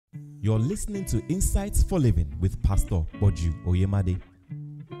You're listening to Insights for Living with Pastor Boju Oyemade.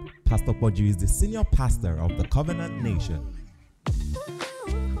 Pastor Boju is the senior pastor of the Covenant Nation.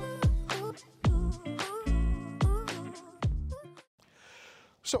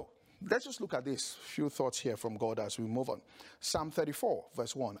 So, let's just look at this few thoughts here from God as we move on. Psalm 34,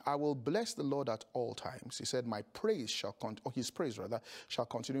 verse 1. I will bless the Lord at all times. He said, my praise shall his praise shall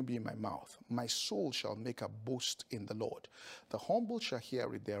continue to be in my mouth. My soul shall make a boast in the Lord. The humble shall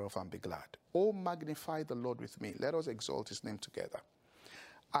hear it thereof and be glad. Oh, magnify the Lord with me. Let us exalt his name together.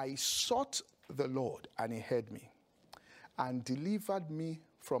 I sought the Lord, and he heard me, and delivered me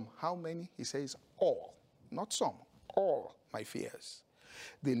from how many? He says, all, not some, all my fears.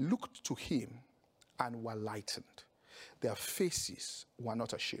 They looked to him and were lightened. Their faces were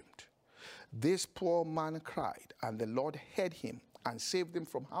not ashamed. This poor man cried, and the Lord heard him and saved him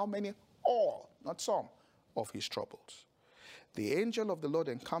from how many? All, not some, of his troubles. The angel of the Lord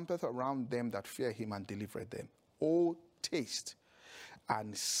encampeth around them that fear him and delivereth them. O taste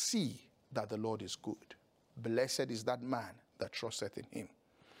and see that the Lord is good. Blessed is that man that trusteth in him.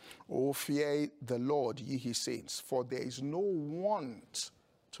 O fear the Lord, ye his saints, for there is no want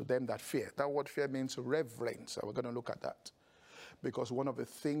to them that fear. That word fear means reverence. And we're going to look at that. Because one of the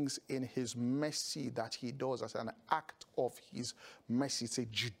things in his mercy that he does as an act of his mercy, it's a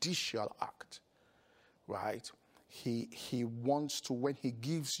judicial act, right? He wants to, when he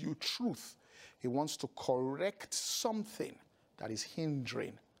gives you truth, he wants to correct something that is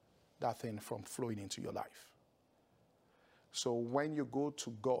hindering that thing from flowing into your life. So when you go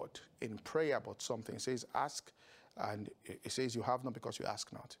to God in prayer about something, it says ask, and it says you have not because you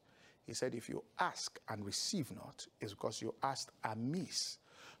ask not. He said if you ask and receive not, it's because you asked amiss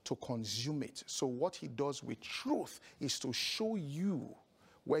to consume it. So what he does with truth is to show you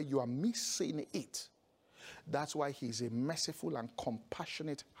where you are missing it. That's why he's a merciful and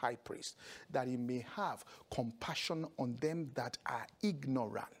compassionate high priest, that he may have compassion on them that are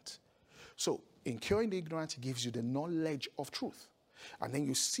ignorant. So in curing the ignorant, he gives you the knowledge of truth. And then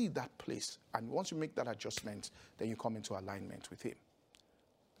you see that place. And once you make that adjustment, then you come into alignment with him.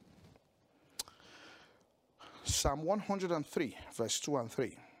 Psalm 103, verse 2 and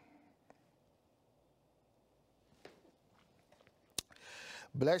 3.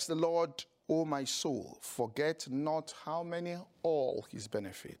 Bless the Lord, O my soul. Forget not how many? All his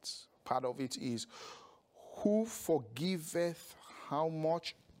benefits. Part of it is, who forgiveth how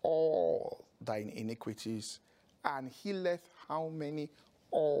much? All thine iniquities, and healeth how many?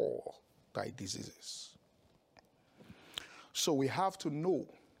 All thy diseases. So we have to know,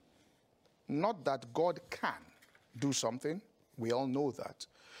 not that God can do something, we all know that,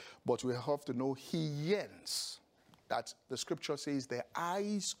 but we have to know he yearns. That the scripture says the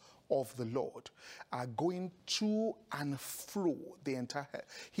eyes of the Lord are going to and fro the entire,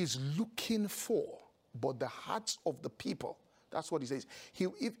 he's looking for, but the hearts of the people. That's what he says.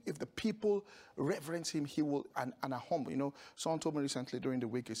 If the people reverence him, he will, and are humble. You know, someone told me recently during the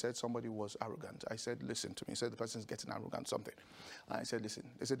week, he said somebody was arrogant. I said, listen to me. He said the person's getting arrogant, something. I said, listen,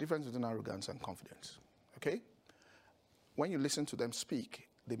 there's a difference between arrogance and confidence. Okay? When you listen to them speak,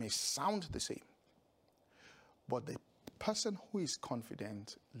 they may sound the same. But the person who is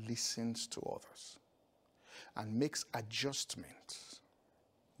confident listens to others and makes adjustments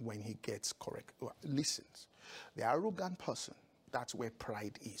when he gets correct, listens. The arrogant person, that's where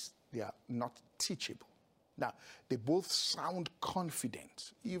pride is. They are not teachable. Now, they both sound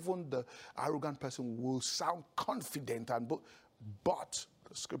confident. Even the arrogant person will sound confident, but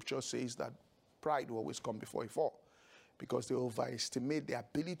the scripture says that pride will always come before a fall, because they overestimate their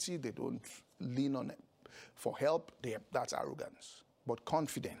ability. They don't lean on it for help. That's arrogance. But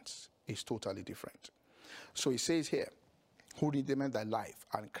confidence is totally different. So he says here, who redeemeth thy life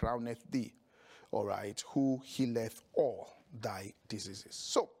and crowneth thee, all right, who healeth all thy diseases.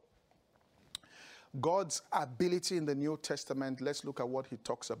 So, God's ability in the New Testament, let's look at what he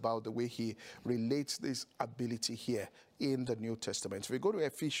talks about, the way he relates this ability here in the New Testament. So we go to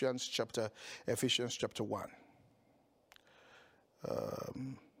Ephesians chapter 1.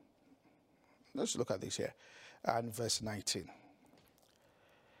 Let's look at this here, and verse 19.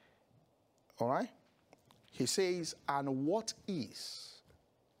 All right? He says, and what is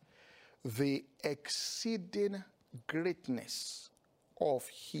the exceeding greatness of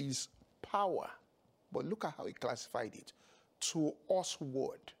his power? But look at how he classified it. To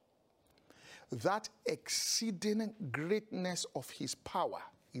usward. That exceeding greatness of his power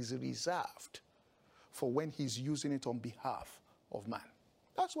is reserved for when he's using it on behalf of man.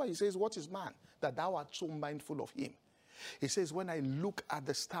 That's why he says, what is man? That thou art so mindful of him. He says, when I look at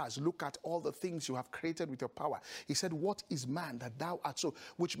the stars, look at all the things you have created with your power. He said, what is man that thou art so?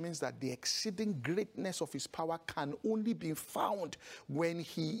 Which means that the exceeding greatness of his power can only be found when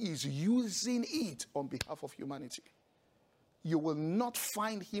he is using it on behalf of humanity. You will not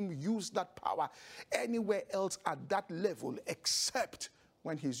find him use that power anywhere else at that level except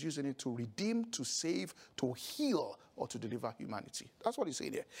when he's using it to redeem, to save, to heal, or to deliver humanity. That's what he's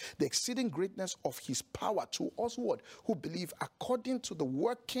saying here. The exceeding greatness of his power to us who believe according to the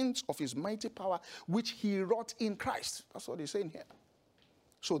workings of his mighty power, which he wrought in Christ. That's what he's saying here.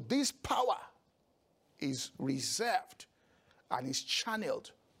 So this power is reserved and is channeled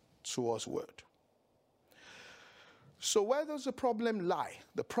to us word. So where does the problem lie?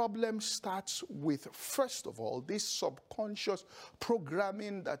 The problem starts with, first of all, this subconscious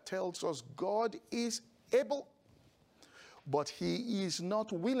programming that tells us God is able, but he is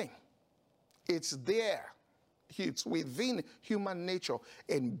not willing. It's there. It's within human nature,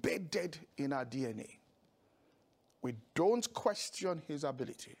 embedded in our DNA. We don't question his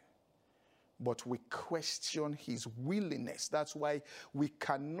ability, but we question his willingness. That's why we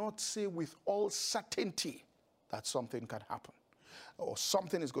cannot say with all certainty that something can happen or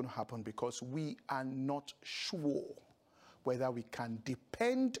something is going to happen, because we are not sure whether we can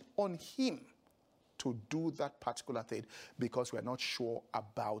depend on him to do that particular thing, because we're not sure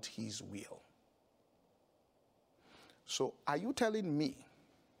about his will. So are you telling me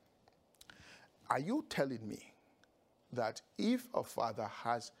that if a father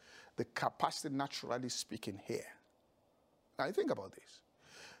has the capacity, naturally speaking, here, now think about this,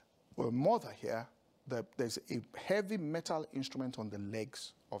 well, a mother here, there's a heavy metal instrument on the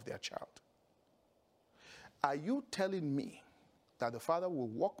legs of their child. Are you telling me that the father will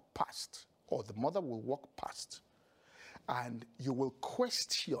walk past, or the mother will walk past, and you will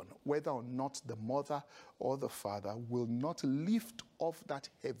question whether or not the mother or the father will not lift off that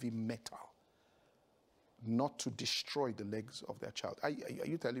heavy metal, not to destroy the legs of their child? Are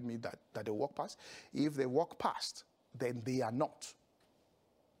you telling me that they walk past? If they walk past, then they are not.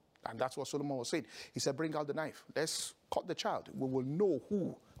 And that's what Solomon was saying. He said, bring out the knife. Let's cut the child. We will know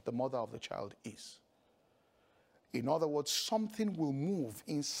who the mother of the child is. In other words, something will move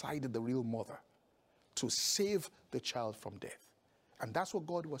inside the real mother to save the child from death. And that's what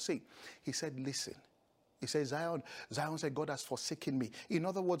God was saying. He said, listen. He said, Zion said, God has forsaken me. In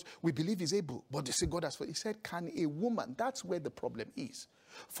other words, we believe he's able, but they say God has forsaken. He said, can a woman, that's where the problem is,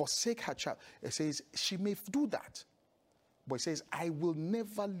 forsake her child? It says, she may do that. But he says, I will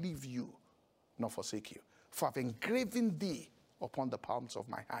never leave you nor forsake you, for I've engraven thee upon the palms of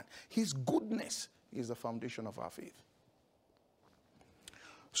my hand. His goodness is the foundation of our faith.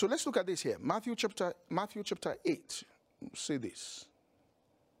 So let's look at this here. Matthew chapter 8. Say this.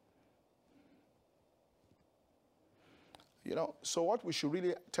 So what we should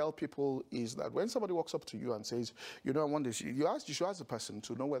really tell people is that when somebody walks up to you and says, I want this, you should ask the person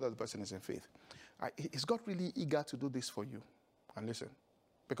to know whether the person is in faith. Is God really eager to do this for you? And listen,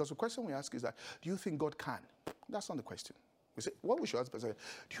 because the question we ask is that, do you think God can? That's not the question. We say, what we should ask the person,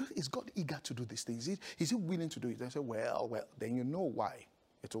 is God eager to do this thing? Is he willing to do it? They say, well, then you know why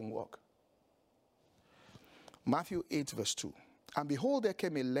it won't work. Matthew 8 verse 2. And behold, there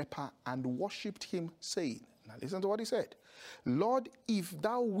came a leper and worshipped him, saying, now listen to what he said, Lord, if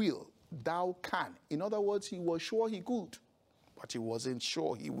thou will, thou can. In other words, he was sure he could, but he wasn't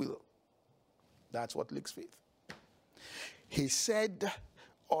sure he will. That's what leaks faith. He said,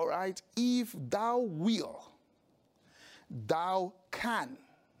 all right, if thou will, thou can.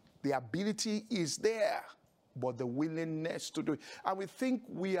 The ability is there, but the willingness to do it. And we think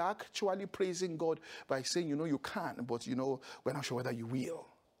we are actually praising God by saying, you can, but we're not sure whether you will.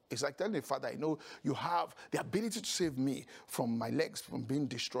 It's like telling the father, you have the ability to save me from my legs from being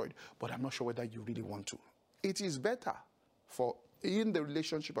destroyed, but I'm not sure whether you really want to. It is better for in the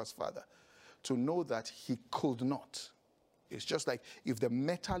relationship as father to know that he could not. It's just like if the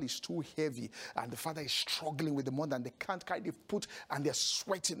metal is too heavy and the father is struggling with the mother and they can't kind of put and they're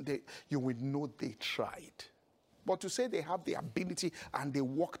sweating, you will know they tried. But to say they have the ability and they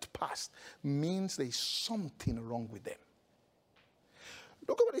walked past means there's something wrong with them.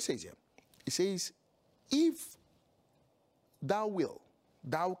 Look at what he says here. He says, if thou will,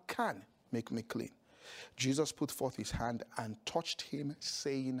 thou can make me clean. Jesus put forth his hand and touched him,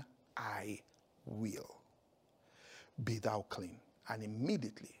 saying, I will. Be thou clean. And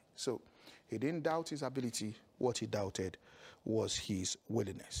immediately, so he didn't doubt his ability. What he doubted was his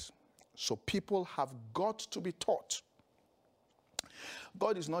willingness. So people have got to be taught.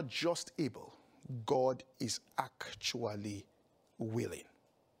 God is not just able. God is actually willing.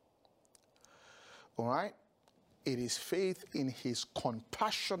 All right? It is faith in his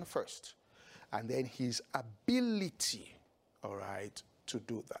compassion first, and then his ability, all right, to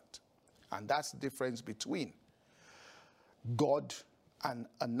do that. And that's the difference between God and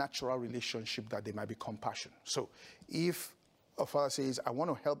a natural relationship, that there might be compassion. So if a father says, I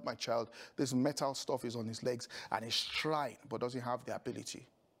want to help my child, this metal stuff is on his legs and he's trying, but doesn't have the ability.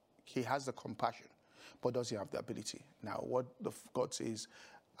 He has the compassion, but doesn't have the ability. Now, what God says,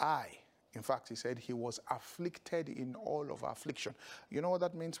 in fact, he said he was afflicted in all of affliction. You know what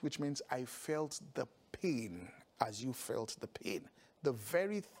that means? Which means I felt the pain as you felt the pain. The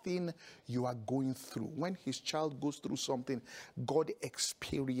very thing you are going through. When his child goes through something, God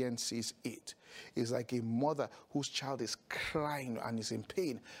experiences it. It's like a mother whose child is crying and is in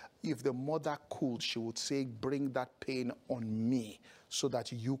pain. If the mother could, she would say, bring that pain on me so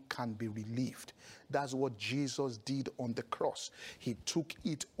that you can be relieved. That's what Jesus did on the cross. He took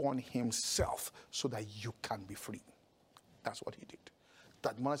it on himself so that you can be free. That's what he did.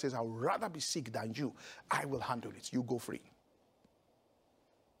 That mother says, I would rather be sick than you. I will handle it. You go free.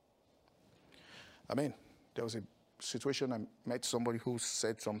 I mean, there was a situation, I met somebody who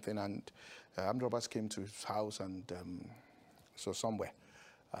said something, and armed robbers came to his house, and so somewhere,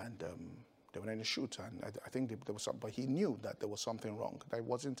 and they were in a shoot, and I think there was some, but he knew that there was something wrong. That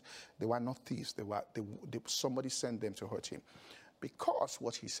they were not thieves. Somebody sent them to hurt him, because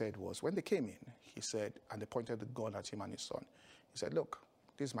what he said was, when they came in, he said, and they pointed the gun at him and his son. He said, look,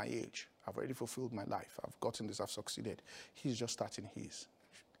 this is my age. I've already fulfilled my life. I've gotten this. I've succeeded. He's just starting his.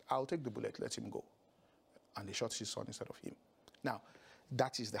 I'll take the bullet. Let him go. And they shot his son instead of him. Now,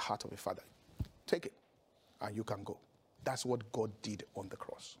 that is the heart of a father. Take it, and you can go. That's what God did on the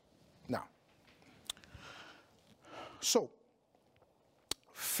cross. Now, so,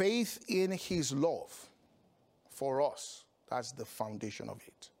 faith in his love for us, that's the foundation of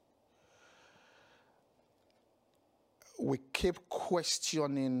it. We keep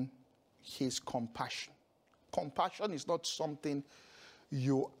questioning his compassion. Compassion is not something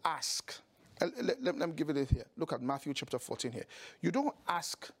you ask. Let me give it here. Look at Matthew chapter 14 here. You don't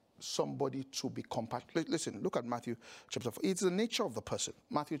ask somebody to be compassionate. Listen, look at Matthew chapter 14. It's the nature of the person.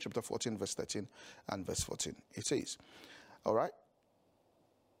 Matthew chapter 14, verse 13 and verse 14. It says, all right?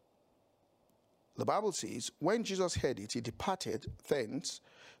 The Bible says, when Jesus heard it, he departed thence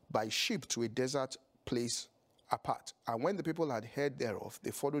by ship to a desert place apart. And when the people had heard thereof,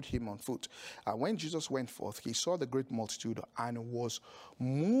 they followed him on foot. And when Jesus went forth, he saw the great multitude and was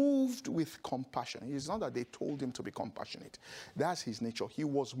moved with compassion. It's not that they told him to be compassionate. That's his nature. He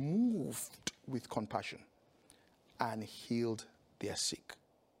was moved with compassion and healed their sick.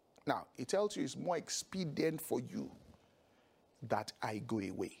 Now, it tells you it's more expedient for you that I go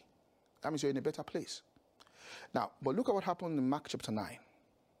away. That means you're in a better place. Now, but look at what happened in Mark chapter 9.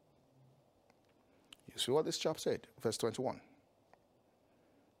 You see what this chap said, verse 21.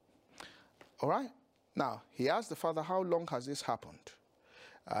 All right? Now, he asked the father, how long has this happened?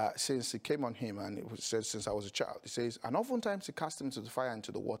 Since it came on him, and it says, since I was a child. He says, and oftentimes he cast him into the fire and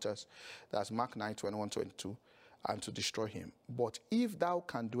into the waters. That's Mark 9, 21, 22, and to destroy him. But if thou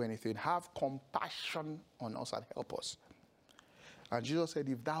can do anything, have compassion on us and help us. And Jesus said,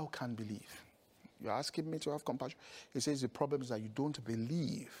 if thou can believe. You're asking me to have compassion? He says, the problem is that you don't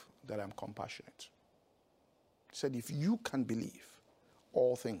believe that I'm compassionate. He said, if you can believe,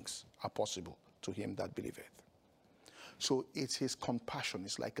 all things are possible to him that believeth. So it's his compassion.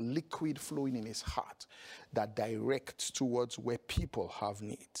 It's like a liquid flowing in his heart that directs towards where people have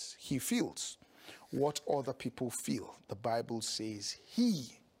needs. He feels what other people feel. The Bible says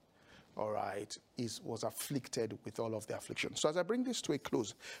he, all right, was afflicted with all of the affliction. So as I bring this to a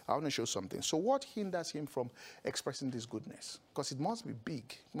close, I want to show something. So what hinders him from expressing this goodness? Because it must be big.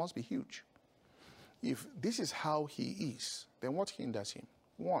 It must be huge. If this is how he is, then what hinders him?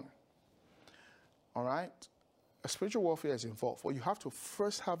 One, all right, a spiritual warfare is involved. Well, you have to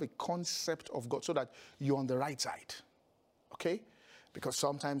first have a concept of God so that you're on the right side, okay? Because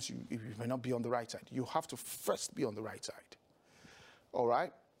sometimes you may not be on the right side. You have to first be on the right side, all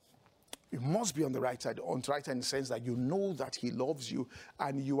right? You must be on the right side in the sense that you know that he loves you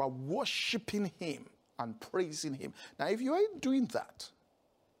and you are worshiping him and praising him. Now, if you ain't doing that,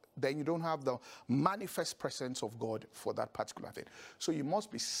 then you don't have the manifest presence of God for that particular thing. So you must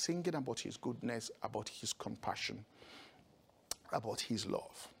be singing about his goodness, about his compassion, about his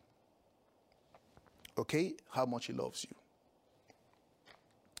love. Okay? How much he loves you.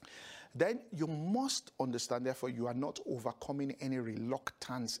 Then you must understand, therefore, you are not overcoming any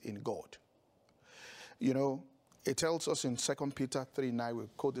reluctance in God. You know, it tells us in 2 Peter 3:9, we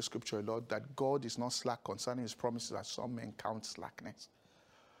quote the scripture a lot, that God is not slack concerning his promises, as some men count slackness.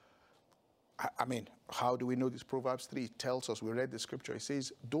 I mean, how do we know this? Proverbs 3 tells us, we read the scripture. It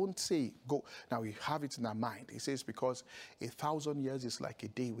says, don't say go. Now we have it in our mind. It says, because 1,000 years is like a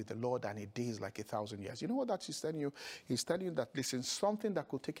day with the Lord, and a day is like 1,000 years. You know what that is telling you? He's telling you that, listen, something that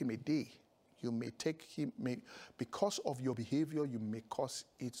could take him a day, you may take him, because of your behavior, you may cause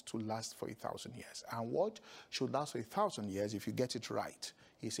it to last for 1,000 years. And what should last for 1,000 years, if you get it right,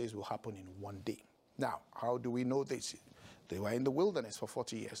 he says will happen in one day. Now, how do we know this? They were in the wilderness for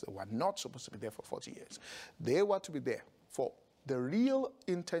 40 years. They were not supposed to be there for 40 years. They were to be there for the real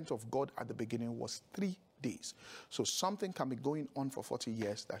intent of God at the beginning was 3 days. So something can be going on for 40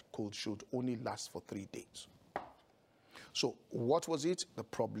 years that should only last for 3 days. So what was it? The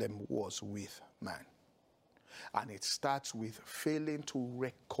problem was with man. And it starts with failing to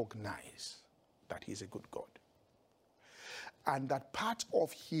recognize that he's a good God. And that part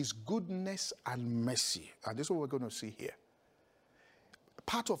of his goodness and mercy, and this is what we're going to see here,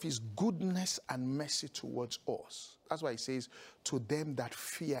 part of his goodness and mercy towards us. That's why he says, to them that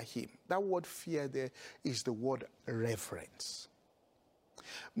fear him. That word fear there is the word reverence.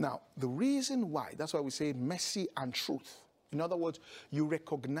 Now, the reason why, that's why we say mercy and truth. In other words, you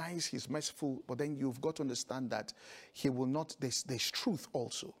recognize he's merciful, but then you've got to understand that he will not, there's truth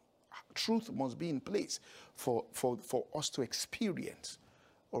also. Truth must be in place for us to experience,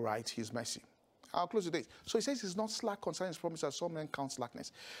 all right, his mercy. I'll close with this. So he says he's not slack concerning his promise, as some men count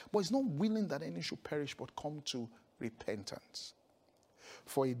slackness. But he's not willing that any should perish, but come to repentance.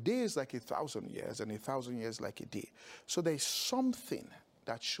 For a day is like 1,000 years, and 1,000 years like a day. So there's something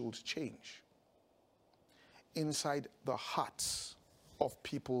that should change inside the hearts of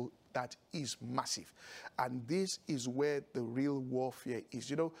people that is massive. And this is where the real warfare is.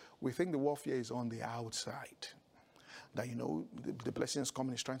 You know, we think the warfare is on the outside. That, you know, the blessing is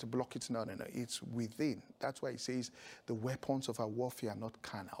coming, is trying to block it. No, it's within. That's why it says the weapons of our warfare are not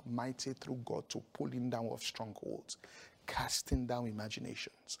carnal, mighty through God to pulling down of strongholds, casting down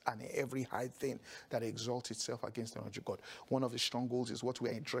imaginations, and every high thing that exalts itself against the knowledge of God. One of the strongholds is what we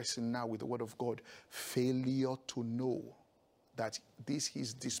are addressing now with the word of God, failure to know that this is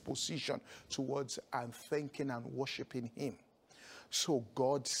his disposition towards and thanking and worshiping him. So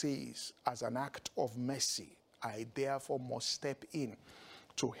God says, as an act of mercy, I therefore must step in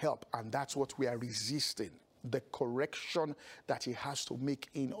to help. And that's what we are resisting. The correction that he has to make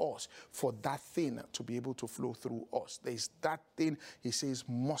in us for that thing to be able to flow through us. There's that thing he says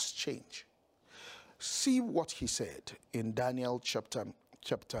must change. See what he said in Daniel chapter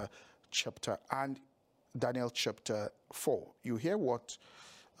and Daniel chapter 4. You hear what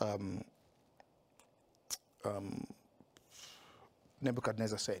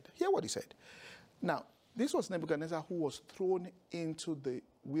Nebuchadnezzar said. Hear what he said. Now, this was Nebuchadnezzar who was thrown into the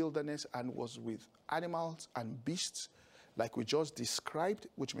wilderness and was with animals and beasts, like we just described,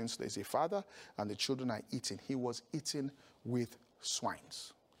 which means there's a father and the children are eating. He was eating with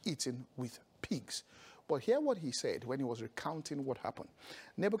swines, eating with pigs. But hear what he said when he was recounting what happened.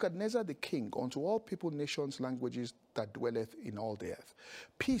 Nebuchadnezzar the king, unto all people, nations, languages that dwelleth in all the earth,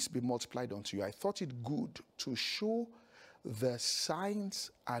 peace be multiplied unto you. I thought it good to show the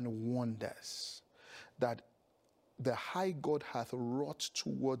signs and wonders that the high God hath wrought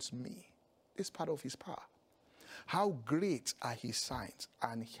towards me. This part of his power. How great are his signs,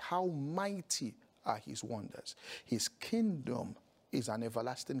 and how mighty are his wonders. His kingdom is an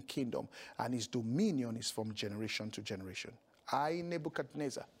everlasting kingdom, and his dominion is from generation to generation. I,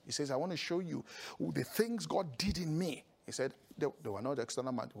 Nebuchadnezzar, he says, I want to show you the things God did in me. He said, they were not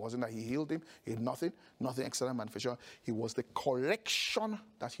external man. It wasn't that he healed him. He had nothing external manifestation. He was the correction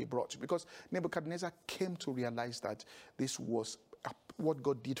that he brought. Because Nebuchadnezzar came to realize that this was what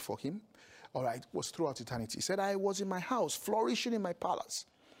God did for him, all right, was throughout eternity. He said, I was in my house, flourishing in my palace.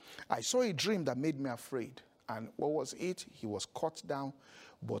 I saw a dream that made me afraid. And what was it? He was cut down.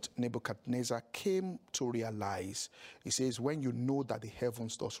 But Nebuchadnezzar came to realize, he says, when you know that the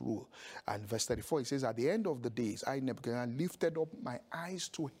heavens does rule. And verse 34, he says, at the end of the days, I, Nebuchadnezzar, lifted up my eyes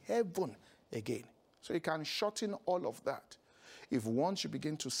to heaven again. So you can shorten all of that. If once you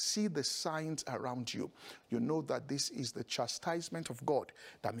begin to see the signs around you, you know that this is the chastisement of God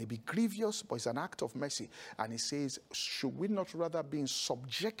that may be grievous, but it's an act of mercy. And he says, should we not rather be in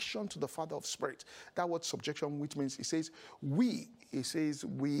subjection to the Father of spirits? That word subjection, which means, he says, we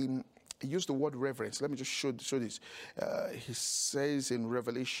use the word reverence. Let me just show this. He says in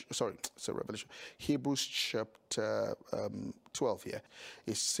Hebrews chapter 12 here.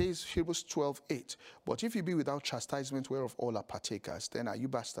 It says, Hebrews 12:8. But if you be without chastisement, whereof all are partakers, then are you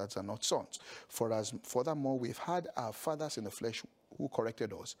bastards and not sons. For as furthermore, we've had our fathers in the flesh who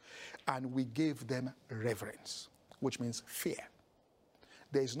corrected us, and we gave them reverence, which means fear.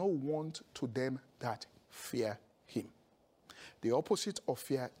 There is no want to them that fear him. The opposite of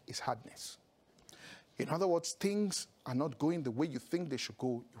fear is hardness. In other words, things are not going the way you think they should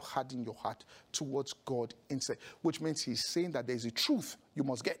go. You harden your heart towards God instead, which means he's saying that there's a truth you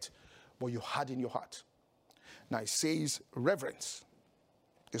must get, but you harden your heart. Now it says reverence.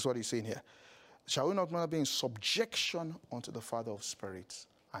 This is what he's saying here. Shall we not be in subjection unto the Father of spirits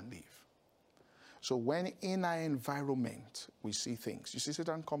and live? So when in our environment we see things, you see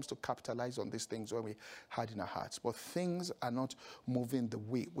Satan comes to capitalize on these things when we harden our hearts, but things are not moving the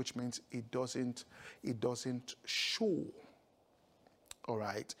way, which means it doesn't show. All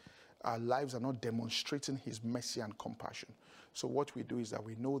right, our lives are not demonstrating his mercy and compassion. So what we do is that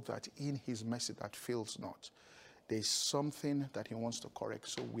we know that in his mercy that fails not, there's something that he wants to correct.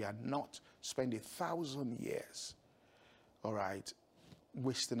 So we are not spending 1,000 years, all right,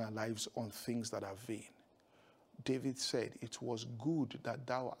 wasting our lives on things that are vain. David said, it was good that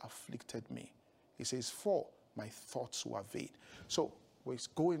thou afflicted me. He says, for my thoughts were vain. So we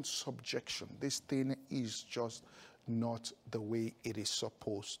go in subjection. This thing is just not the way it is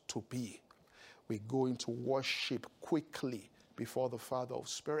supposed to be. We go into worship quickly before the Father of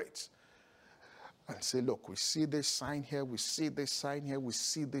spirits and say, look, we see this sign here, we see this sign here, we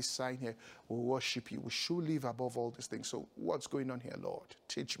see this sign here. We worship you. We should live above all these things. So what's going on here, Lord?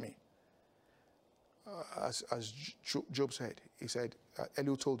 Teach me. As Job said, he said,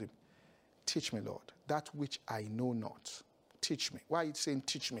 Elihu told him, teach me, Lord, that which I know not. Teach me. Why are you saying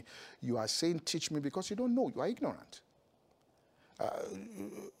teach me? You are saying teach me because you don't know. You are ignorant.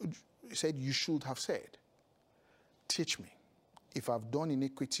 He said, you should have said, teach me. If I've done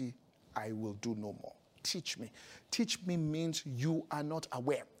iniquity, I will do no more. Teach me. Teach me means you are not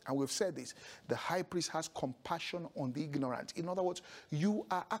aware. And we've said this. The high priest has compassion on the ignorant. In other words, you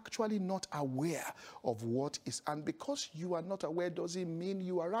are actually not aware of what is. And because you are not aware doesn't mean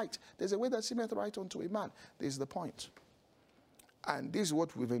you are right. There's a way that seemeth right unto a man. This is the point. And this is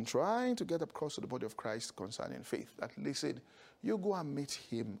what we've been trying to get across to the body of Christ concerning faith. That listen, you go and meet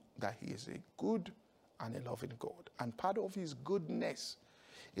him that he is a good and a loving God. And part of his goodness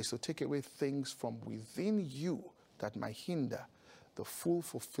is to take away things from within you that might hinder the full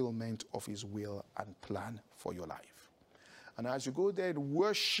fulfillment of his will and plan for your life. And as you go there and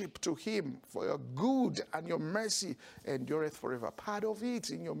worship to him for your good and your mercy endureth forever, part of it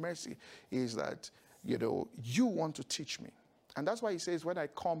in your mercy is that, you want to teach me. And that's why he says, when I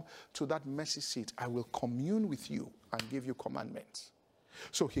come to that mercy seat, I will commune with you and give you commandments.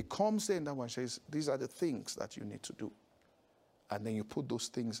 So he comes there and that one says, these are the things that you need to do. And then you put those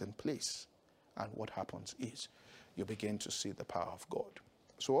things in place. And what happens is you begin to see the power of God.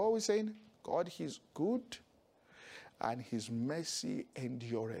 So what are we saying? God, he's good and his mercy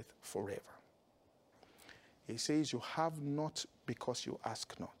endureth forever. He says you have not because you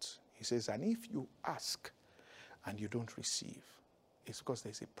ask not. He says, and if you ask and you don't receive, it's because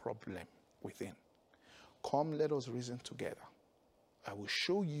there's a problem within. Come, let us reason together. I will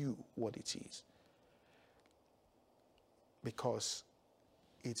show you what it is. Because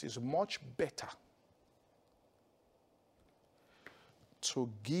it is much better to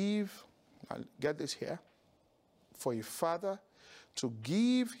give, I'll get this here, for a father to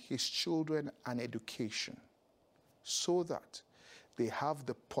give his children an education so that they have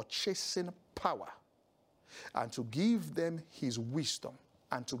the purchasing power, and to give them his wisdom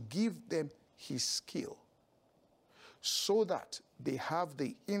and to give them his skill so that they have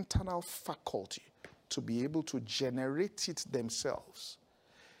the internal faculty to be able to generate it themselves,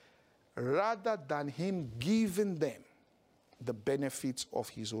 rather than him giving them the benefits of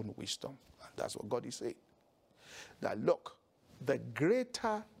his own wisdom. And that's what God is saying. That look, the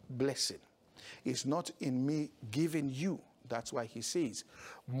greater blessing is not in me giving you. That's why he says,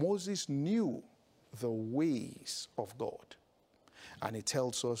 Moses knew the ways of God. And he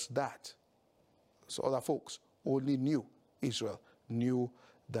tells us that. So other folks only knew, Israel knew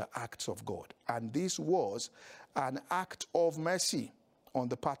the acts of God. And this was an act of mercy on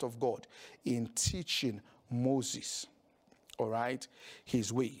the part of God in teaching Moses, all right,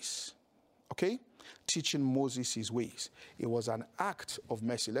 his ways. Okay? Teaching Moses his ways. It was an act of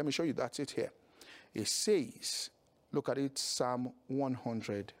mercy. Let me show you, that's it here. It says, look at it, Psalm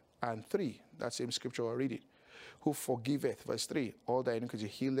 103, that same scripture we're reading. Who forgiveth, verse 3, all thy iniquity,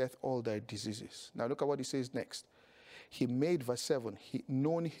 healeth all thy diseases. Now look at what he says next. He made, verse 7, he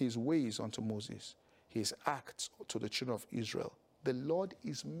known his ways unto Moses, his acts to the children of Israel. The Lord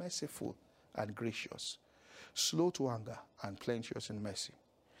is merciful and gracious, slow to anger and plenteous in mercy.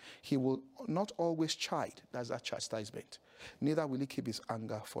 He will not always chide, that's that chastisement. Neither will he keep his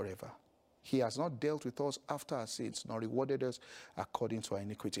anger forever. He has not dealt with us after our sins, nor rewarded us according to our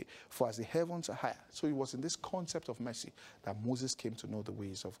iniquity. For as the heavens are higher. So it was in this concept of mercy that Moses came to know the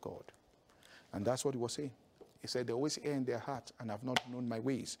ways of God. And that's what he was saying. He said, they always err in their heart and have not known my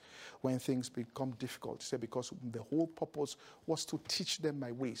ways. When things become difficult, he said, because the whole purpose was to teach them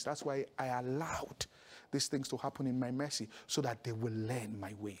my ways. That's why I allowed these things to happen in my mercy, so that they will learn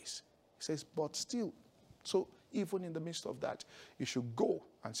my ways. He says, but still, so even in the midst of that, you should go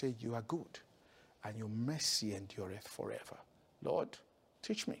and say, you are good, and your mercy endureth forever. Lord,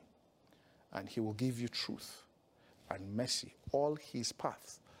 teach me. And he will give you truth and mercy. All his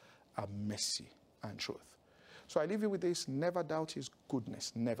paths are mercy and truth. So I leave you with this: never doubt his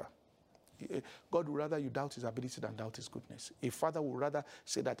goodness, never. God would rather you doubt his ability than doubt his goodness. A father would rather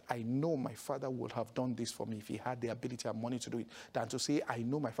say that I know my father would have done this for me if he had the ability and money to do it, than to say I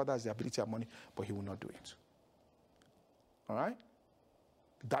know my father has the ability and money, but he will not do it. All right?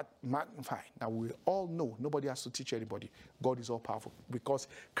 That fine. Now we all know nobody has to teach anybody. God is all powerful, because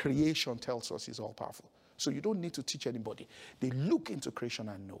creation tells us he's all powerful. So you don't need to teach anybody. They look into creation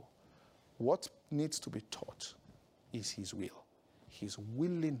and know. What needs to be taught is his will, his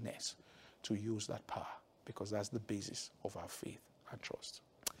willingness to use that power, because that's the basis of our faith and trust.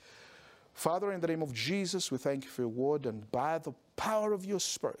 Father, in the name of Jesus, we thank you for your word, and by the power of your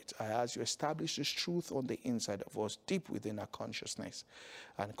Spirit, I ask you establish this truth on the inside of us, deep within our consciousness,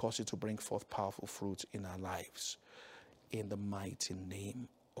 and cause it to bring forth powerful fruit in our lives. In the mighty name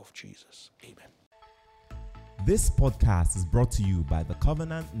of Jesus. Amen. This podcast is brought to you by the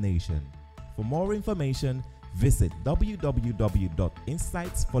Covenant Nation. For more information, visit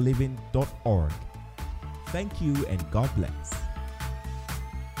www.insightsforliving.org. Thank you and God bless.